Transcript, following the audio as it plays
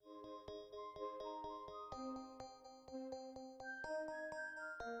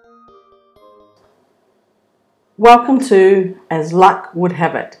Welcome to As Luck Would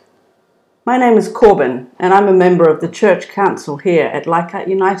Have It. My name is Corbin and I'm a member of the Church Council here at Leichhardt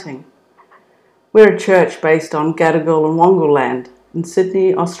Uniting. We're a church based on Gadigal and Wongal land in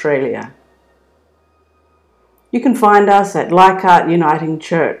Sydney, Australia. You can find us at Leichhardt Uniting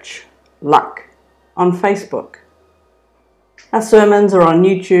Church, Luck, on Facebook. Our sermons are on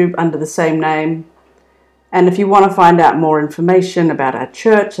YouTube under the same name, and if you want to find out more information about our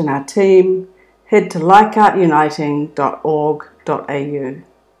church and our team, head to leichhardtuniting.org.au.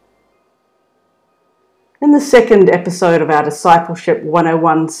 In the second episode of our Discipleship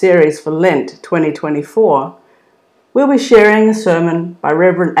 101 series for Lent 2024, we'll be sharing a sermon by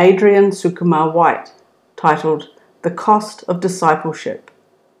Reverend Adrian Sukumar-White titled The Cost of Discipleship.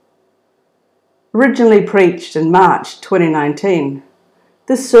 Originally preached in March 2019,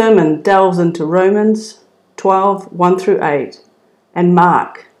 this sermon delves into Romans 12, 1-8 and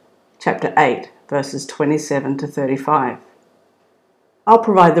Mark chapter 8, verses 27 to 35. I'll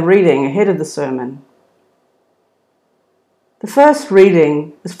provide the reading ahead of the sermon. The first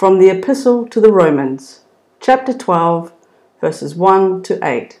reading is from the Epistle to the Romans, chapter 12, verses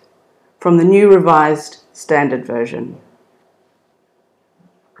 1-8, from the New Revised Standard Version.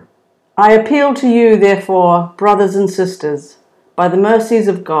 I appeal to you, therefore, brothers and sisters, by the mercies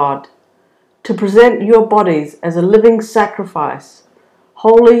of God, to present your bodies as a living sacrifice,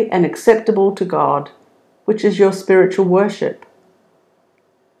 holy and acceptable to God, which is your spiritual worship.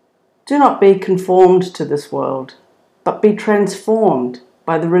 Do not be conformed to this world, but be transformed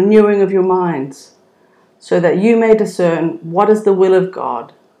by the renewing of your minds, so that you may discern what is the will of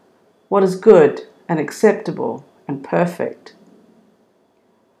God, what is good and acceptable and perfect.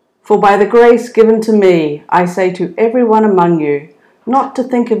 For by the grace given to me, I say to everyone among you, not to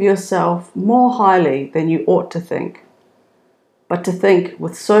think of yourself more highly than you ought to think, but to think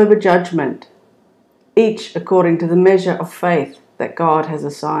with sober judgment, each according to the measure of faith that God has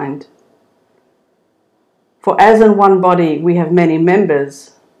assigned. For as in one body we have many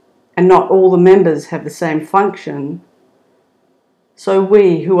members, and not all the members have the same function, so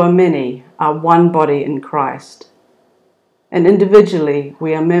we who are many are one body in Christ, and individually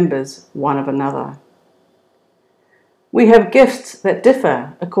we are members one of another. We have gifts that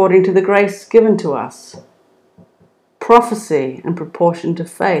differ according to the grace given to us. Prophecy in proportion to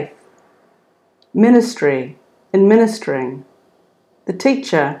faith, ministry in ministering, the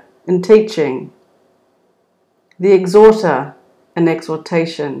teacher in teaching, the exhorter in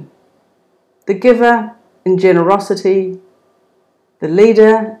exhortation, the giver in generosity, the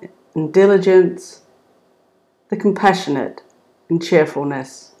leader in diligence, the compassionate in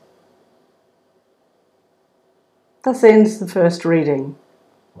cheerfulness. Thus ends the first reading.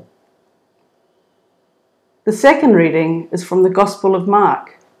 The second reading is from the Gospel of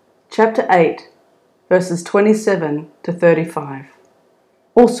Mark, chapter 8, verses 27 to 35,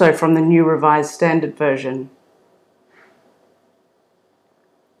 also from the New Revised Standard Version.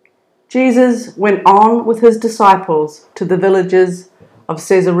 Jesus went on with his disciples to the villages of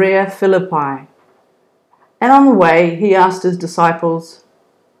Caesarea Philippi, and on the way he asked his disciples,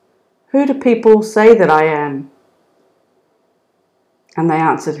 "Who do people say that I am?" And they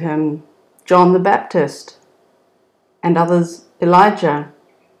answered him, "John the Baptist, and others Elijah,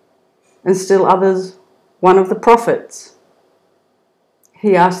 and still others one of the prophets."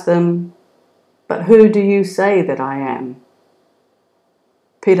 He asked them, "But who do you say that I am?"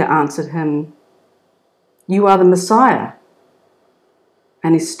 Peter answered him, "You are the Messiah."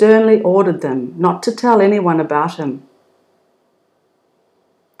 And he sternly ordered them not to tell anyone about him.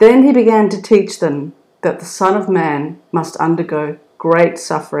 Then he began to teach them that the Son of Man must undergo great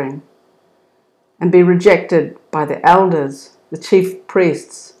suffering and be rejected by the elders, the chief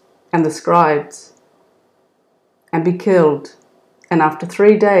priests, and the scribes, and be killed, and after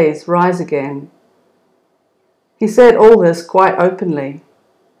 3 days rise again. He said all this quite openly.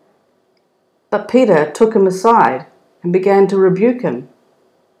 But Peter took him aside and began to rebuke him.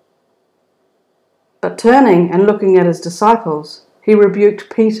 But turning and looking at his disciples, he rebuked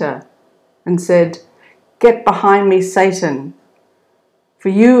Peter and said, "Get behind me, Satan, for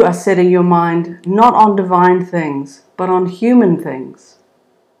you are setting your mind not on divine things, but on human things."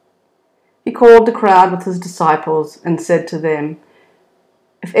 He called the crowd with his disciples and said to them,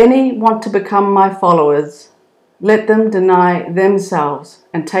 "If any want to become my followers, let them deny themselves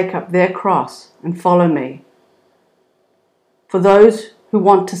and take up their cross and follow me. For those who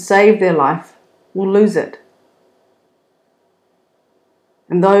want to save their life will lose it,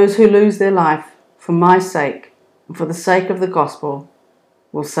 and those who lose their life for my sake and for the sake of the gospel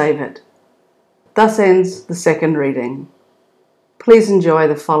will save it." Thus ends the second reading. Please enjoy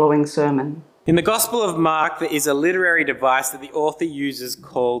the following sermon. In the Gospel of Mark, there is a literary device that the author uses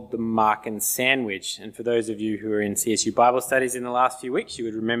called the Markan sandwich. And for those of you who are in CSU Bible studies in the last few weeks, you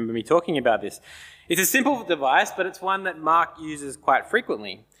would remember me talking about this. It's a simple device, but it's one that Mark uses quite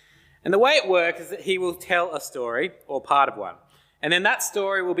frequently. And the way it works is that he will tell a story, or part of one, and then that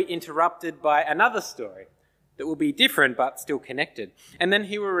story will be interrupted by another story that will be different but still connected. And then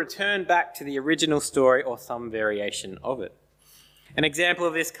he will return back to the original story or some variation of it. An example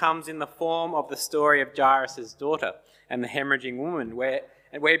of this comes in the form of the story of Jairus' daughter and the hemorrhaging woman, where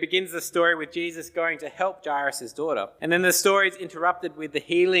it begins the story with Jesus going to help Jairus' daughter. And then the story is interrupted with the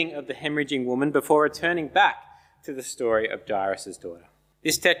healing of the hemorrhaging woman before returning back to the story of Jairus' daughter.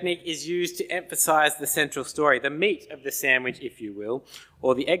 This technique is used to emphasize the central story, the meat of the sandwich, if you will,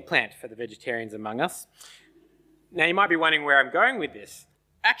 or the eggplant for the vegetarians among us. Now, you might be wondering where I'm going with this.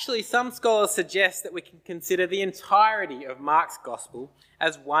 Actually, some scholars suggest that we can consider the entirety of Mark's Gospel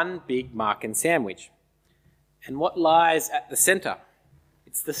as one big Markan sandwich. And what lies at the centre?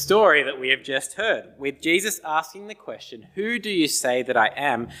 It's the story that we have just heard, with Jesus asking the question, "Who do you say that I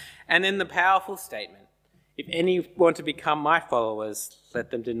am?" And then the powerful statement, "If any want to become my followers,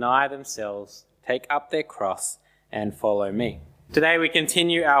 let them deny themselves, take up their cross, and follow me." Today we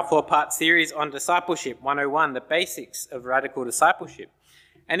continue our 4-part series on Discipleship 101, the basics of radical discipleship.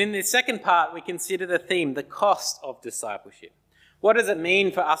 And in this second part, we consider the theme, the cost of discipleship. What does it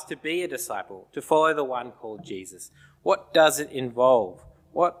mean for us to be a disciple, to follow the one called Jesus? What does it involve?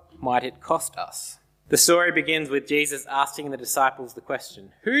 What might it cost us? The story begins with Jesus asking the disciples the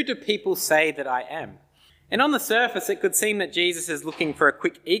question, "Who do people say that I am?" And on the surface, it could seem that Jesus is looking for a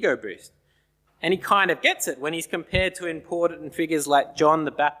quick ego boost. And he kind of gets it when he's compared to important figures like John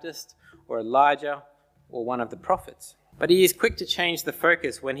the Baptist or Elijah or one of the prophets. But he is quick to change the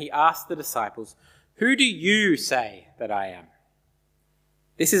focus when he asks the disciples, "Who do you say that I am?"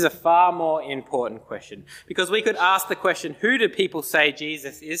 This is a far more important question, because we could ask the question, "Who do people say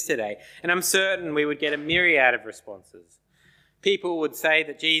Jesus is today?" And I'm certain we would get a myriad of responses. People would say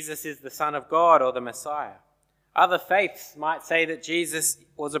that Jesus is the Son of God or the Messiah. Other faiths might say that Jesus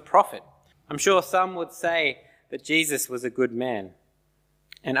was a prophet. I'm sure some would say that Jesus was a good man.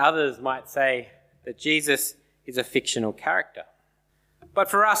 And others might say that Jesus is a fictional character. But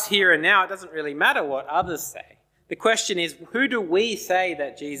for us here and now, it doesn't really matter what others say. The question is, who do we say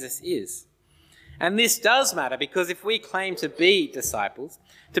that Jesus is? And this does matter, because if we claim to be disciples,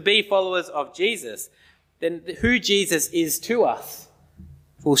 to be followers of Jesus, then who Jesus is to us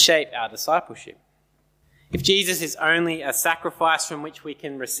will shape our discipleship. If Jesus is only a sacrifice from which we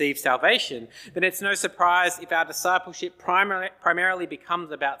can receive salvation, then it's no surprise if our discipleship primarily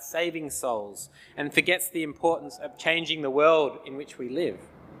becomes about saving souls and forgets the importance of changing the world in which we live.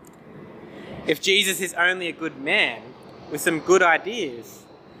 If Jesus is only a good man with some good ideas,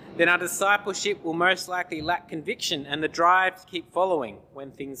 then our discipleship will most likely lack conviction and the drive to keep following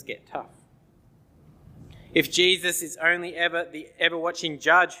when things get tough. If Jesus is only the ever-watching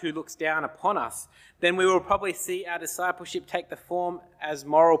judge who looks down upon us, then we will probably see our discipleship take the form as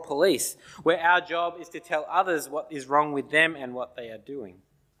moral police, where our job is to tell others what is wrong with them and what they are doing.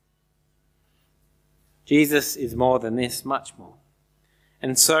 Jesus is more than this, much more.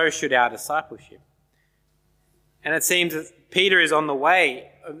 And so should our discipleship. And it seems that Peter is on the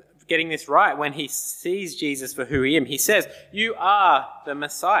way of getting this right when he sees Jesus for who he is. He says, "You are the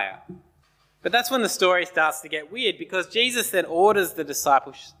Messiah." But that's when the story starts to get weird, because Jesus then orders the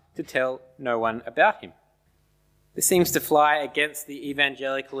disciples to tell no one about him. This seems to fly against the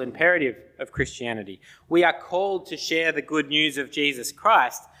evangelical imperative of Christianity. We are called to share the good news of Jesus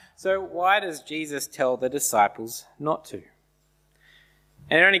Christ, so why does Jesus tell the disciples not to?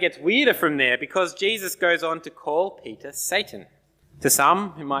 And it only gets weirder from there, because Jesus goes on to call Peter Satan. To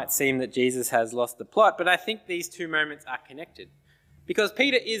some, it might seem that Jesus has lost the plot, but I think these two moments are connected. Because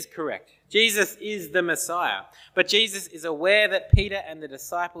Peter is correct. Jesus is the Messiah. But Jesus is aware that Peter and the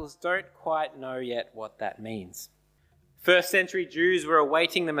disciples don't quite know yet what that means. First century Jews were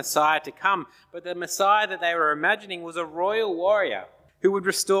awaiting the Messiah to come, but the Messiah that they were imagining was a royal warrior who would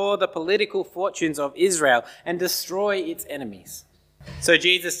restore the political fortunes of Israel and destroy its enemies. So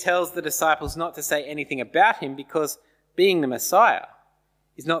Jesus tells the disciples not to say anything about him, because being the Messiah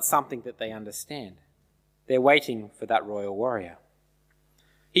is not something that they understand. They're waiting for that royal warrior.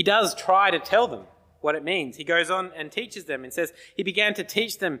 He does try to tell them what it means. He goes on and teaches them and says, "He began to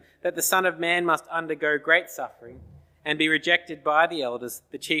teach them that the Son of Man must undergo great suffering and be rejected by the elders,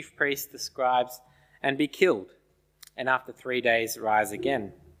 the chief priests, the scribes, and be killed, and after 3 days rise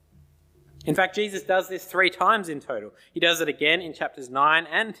again." In fact, Jesus does this 3 times in total. He does it again in chapters 9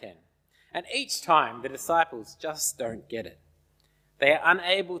 and 10. And each time the disciples just don't get it. They are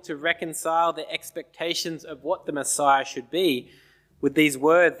unable to reconcile their expectations of what the Messiah should be with these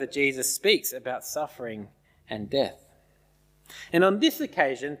words that Jesus speaks about suffering and death. And on this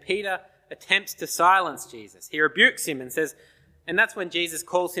occasion, Peter attempts to silence Jesus. He rebukes him and says, and that's when Jesus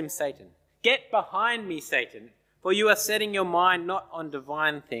calls him Satan. "Get behind me, Satan, for you are setting your mind not on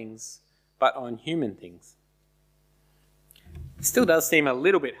divine things, but on human things." It still does seem a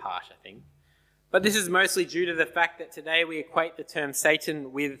little bit harsh, I think. But this is mostly due to the fact that today we equate the term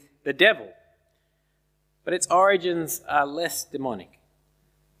Satan with the devil. But its origins are less demonic.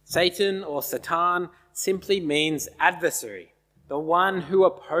 Satan or Satan simply means adversary, the one who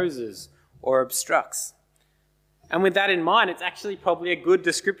opposes or obstructs. And with that in mind, it's actually probably a good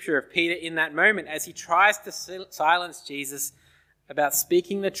descriptor of Peter in that moment as he tries to silence Jesus about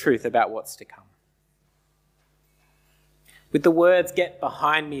speaking the truth about what's to come. With the words, "Get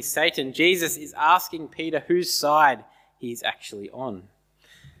behind me, Satan," Jesus is asking Peter whose side he's actually on.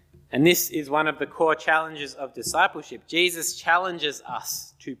 And this is one of the core challenges of discipleship. Jesus challenges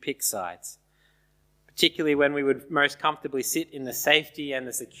us to pick sides, particularly when we would most comfortably sit in the safety and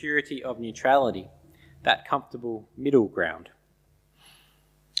the security of neutrality, that comfortable middle ground.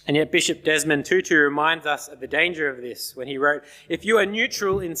 And yet Bishop Desmond Tutu reminds us of the danger of this when he wrote, "If you are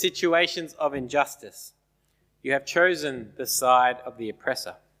neutral in situations of injustice, you have chosen the side of the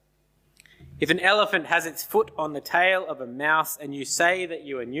oppressor. If an elephant has its foot on the tail of a mouse and you say that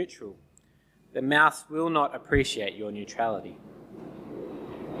you are neutral, the mouse will not appreciate your neutrality."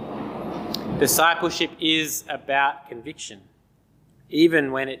 Discipleship is about conviction,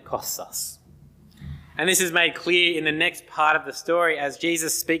 even when it costs us. And this is made clear in the next part of the story as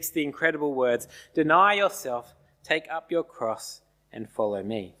Jesus speaks the incredible words, "Deny yourself, take up your cross, and follow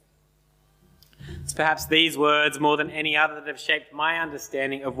me." It's perhaps these words, more than any other, that have shaped my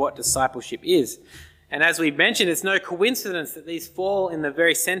understanding of what discipleship is. And as we mentioned, it's no coincidence that these fall in the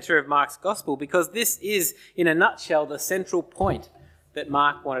very centre of Mark's gospel, because this is, in a nutshell, the central point that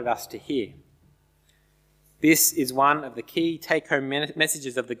Mark wanted us to hear. This is one of the key take-home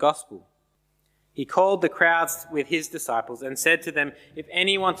messages of the gospel. He called the crowds with his disciples and said to them, "If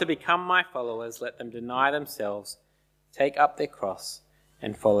any want to become my followers, let them deny themselves, take up their cross,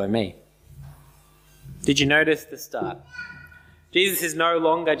 and follow me." Did you notice the start? Jesus is no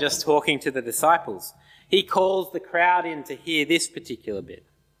longer just talking to the disciples. He calls the crowd in to hear this particular bit.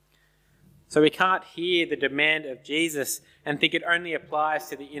 So we can't hear the demand of Jesus and think it only applies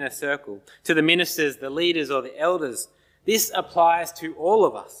to the inner circle, to the ministers, the leaders, or the elders. This applies to all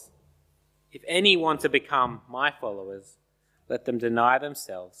of us. If any want to become my followers, let them deny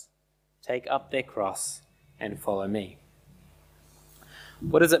themselves, take up their cross, and follow me.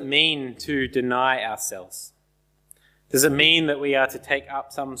 What does it mean to deny ourselves? Does it mean that we are to take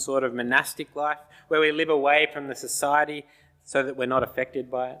up some sort of monastic life where we live away from the society so that we're not affected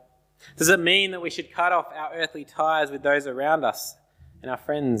by it? Does it mean that we should cut off our earthly ties with those around us and our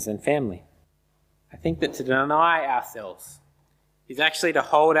friends and family? I think that to deny ourselves is actually to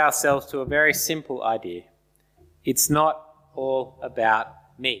hold ourselves to a very simple idea. It's not all about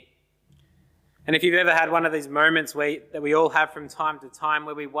me. And if you've ever had one of these moments that we all have from time to time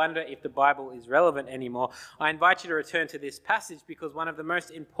where we wonder if the Bible is relevant anymore, I invite you to return to this passage, because one of the most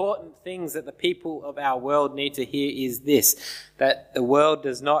important things that the people of our world need to hear is this, that the world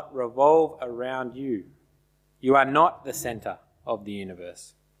does not revolve around you. You are not the centre of the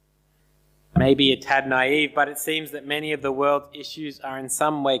universe. Maybe a tad naive, but it seems that many of the world's issues are in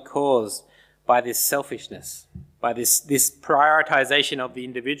some way caused by this selfishness, by this prioritization of the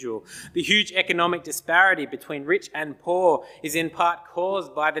individual. The huge economic disparity between rich and poor is in part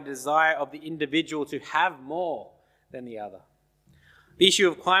caused by the desire of the individual to have more than the other. The issue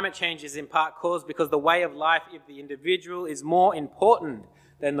of climate change is in part caused because the way of life of the individual is more important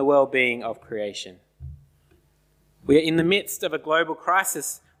than the well-being of creation. We are in the midst of a global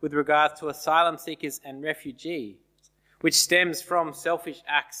crisis with regards to asylum seekers and refugees, which stems from selfish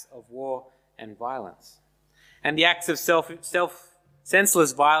acts of war and violence. And the acts of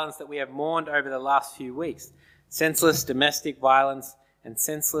senseless violence that we have mourned over the last few weeks, senseless domestic violence and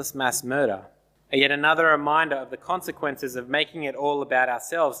senseless mass murder, are yet another reminder of the consequences of making it all about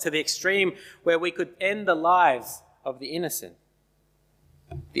ourselves, to the extreme where we could end the lives of the innocent.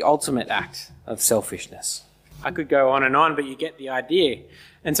 The ultimate act of selfishness. I could go on, but you get the idea.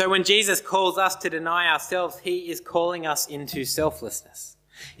 And so when Jesus calls us to deny ourselves, he is calling us into selflessness.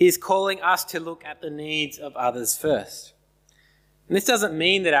 He is calling us to look at the needs of others first. And this doesn't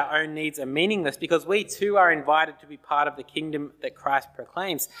mean that our own needs are meaningless, because we too are invited to be part of the kingdom that Christ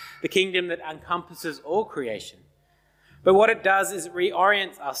proclaims, the kingdom that encompasses all creation. But what it does is it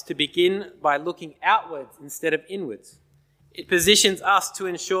reorients us to begin by looking outwards instead of inwards, It positions us to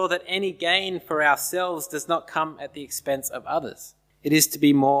ensure that any gain for ourselves does not come at the expense of others. It is to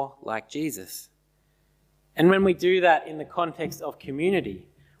be more like Jesus. And when we do that in the context of community,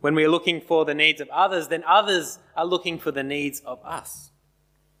 when we're looking for the needs of others, then others are looking for the needs of us.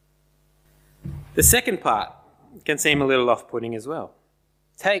 The second part can seem a little off-putting as well.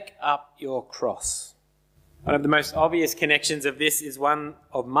 Take up your cross. One of the most obvious connections of this is one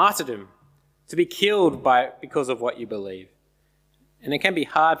of martyrdom, to be killed because of what you believe. And it can be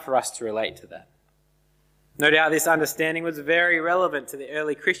hard for us to relate to that. No doubt this understanding was very relevant to the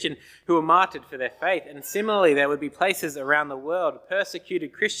early Christian who were martyred for their faith. And similarly, there would be places around the world,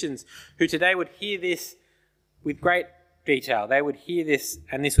 persecuted Christians, who today would hear this with great detail. They would hear this,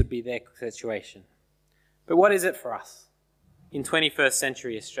 and this would be their situation. But what is it for us in 21st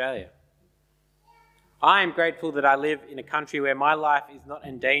century Australia? I am grateful that I live in a country where my life is not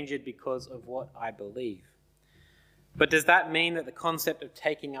endangered because of what I believe. But does that mean that the concept of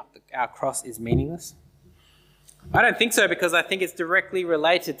taking up our cross is meaningless? I don't think so, because I think it's directly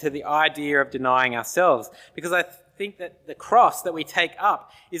related to the idea of denying ourselves. Because I think that the cross that we take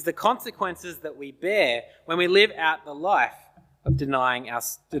up is the consequences that we bear when we live out the life of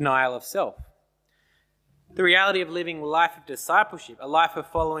denial of self. The reality of living a life of discipleship, a life of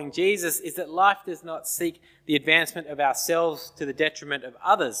following Jesus, is that life does not seek the advancement of ourselves to the detriment of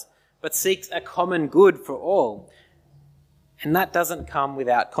others, but seeks a common good for all. And that doesn't come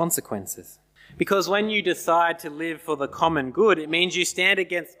without consequences. Because when you decide to live for the common good, it means you stand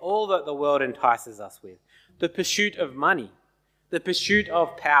against all that the world entices us with. The pursuit of money, the pursuit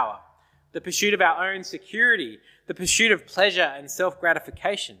of power, the pursuit of our own security, the pursuit of pleasure and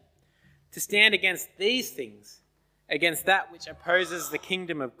self-gratification. To stand against these things, against that which opposes the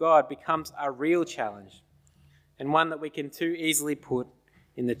kingdom of God, becomes a real challenge, and one that we can too easily put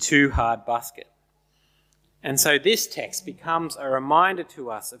in the too hard basket. And so this text becomes a reminder to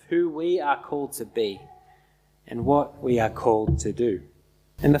us of who we are called to be and what we are called to do.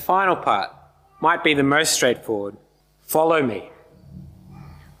 And the final part might be the most straightforward. Follow me.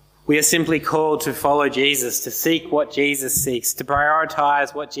 We are simply called to follow Jesus, to seek what Jesus seeks, to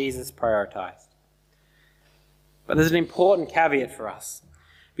prioritize what Jesus prioritized. But there's an important caveat for us,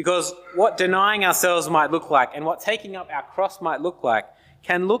 because what denying ourselves might look like and what taking up our cross might look like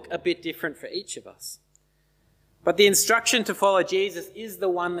can look a bit different for each of us. But the instruction to follow Jesus is the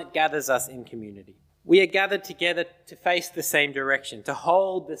one that gathers us in community. We are gathered together to face the same direction, to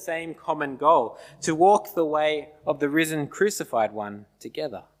hold the same common goal, to walk the way of the risen, crucified one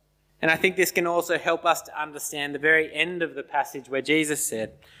together. And I think this can also help us to understand the very end of the passage where Jesus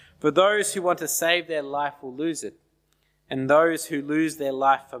said, "For those who want to save their life will lose it, and those who lose their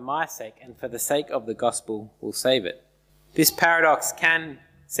life for my sake and for the sake of the gospel will save it." This paradox can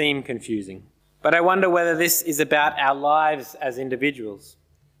seem confusing, but I wonder whether this is about our lives as individuals,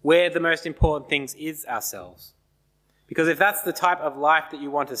 where the most important things is ourselves. Because if that's the type of life that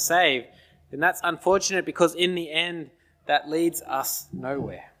you want to save, then that's unfortunate, because in the end, that leads us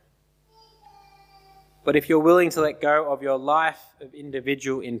nowhere. But if you're willing to let go of your life of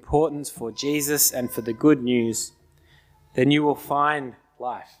individual importance for Jesus and for the good news, then you will find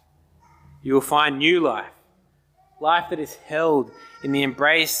life. You will find new life, life that is held in the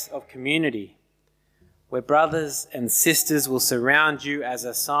embrace of community, where brothers and sisters will surround you as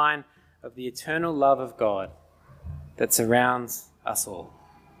a sign of the eternal love of God that surrounds us all.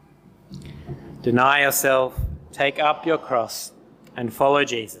 Deny yourself, take up your cross, and follow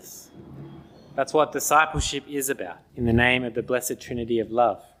Jesus. That's what discipleship is about. In the name of the Blessed Trinity of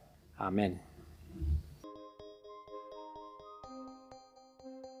Love. Amen.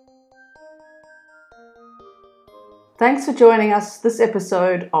 Thanks for joining us this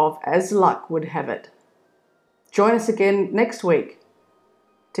episode of As Luck Would Have It. Join us again next week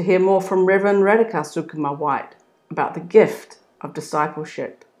to hear more from Reverend Radhika Sukumar-White about the gift of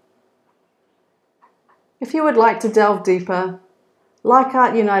discipleship. If you would like to delve deeper,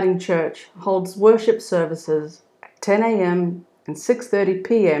 Leichhardt Uniting Church holds worship services at 10 a.m. and 6:30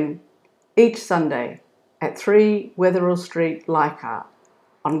 p.m. each Sunday at 3 Wetherill Street, Leichhardt,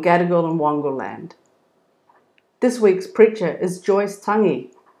 on Gadigal and Wongal land. This week's preacher is Joyce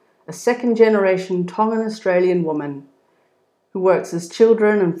Tangi, a second-generation Tongan Australian woman who works as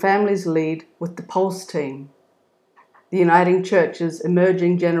children and families lead with the Pulse team, the Uniting Church's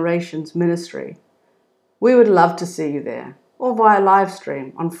Emerging Generations ministry. We would love to see you there, or via live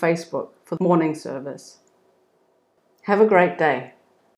stream on Facebook for the morning service. Have a great day.